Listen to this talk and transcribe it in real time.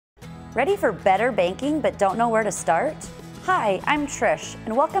Ready for better banking but don't know where to start? Hi, I'm Trish,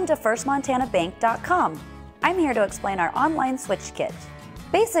 and welcome to FirstMontanaBank.com. I'm here to explain our online switch kit.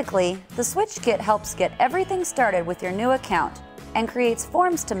 Basically, the switch kit helps get everything started with your new account and creates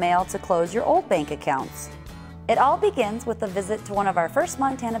forms to mail to close your old bank accounts. It all begins with a visit to one of our First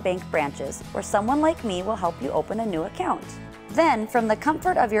Montana Bank branches, where someone like me will help you open a new account. Then, from the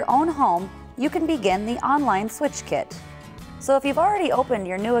comfort of your own home, you can begin the online switch kit. So if you've already opened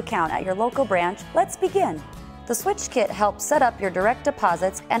your new account at your local branch, let's begin. The switch kit helps set up your direct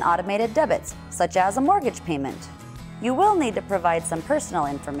deposits and automated debits, such as a mortgage payment. You will need to provide some personal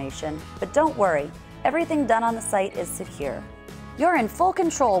information, but don't worry, everything done on the site is secure. You're in full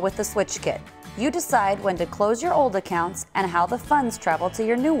control with the switch kit. You decide when to close your old accounts and how the funds travel to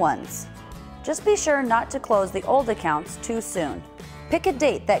your new ones. Just be sure not to close the old accounts too soon. Pick a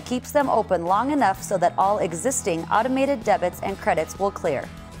date that keeps them open long enough so that all existing automated debits and credits will clear.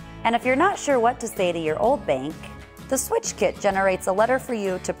 And if you're not sure what to say to your old bank, the switch kit generates a letter for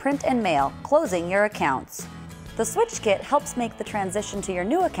you to print and mail, closing your accounts. The switch kit helps make the transition to your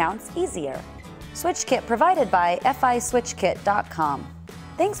new accounts easier. Switch kit provided by FISwitchkit.com.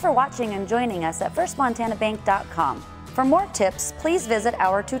 Thanks for watching and joining us at FirstMontanaBank.com. For more tips, please visit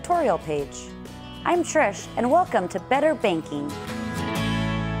our tutorial page. I'm Trish, and welcome to Better Banking.